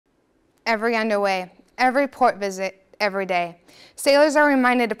every underway, every port visit, every day. Sailors are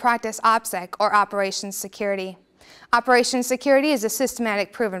reminded to practice OPSEC, or Operations Security. Operations Security is a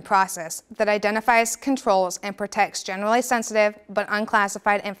systematic, proven process that identifies, controls, and protects generally sensitive but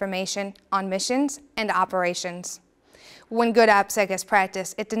unclassified information on missions and operations. When good OPSEC is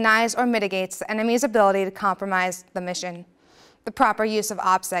practiced, it denies or mitigates the enemy's ability to compromise the mission. The proper use of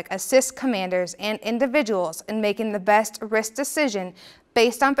OPSEC assists commanders and individuals in making the best risk decision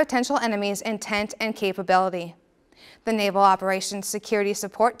based on potential enemies' intent and capability. The Naval Operations Security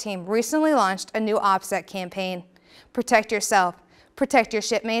Support Team recently launched a new OPSEC campaign. Protect yourself, protect your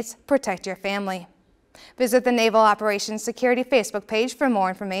shipmates, protect your family. Visit the Naval Operations Security Facebook page for more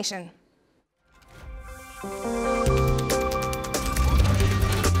information.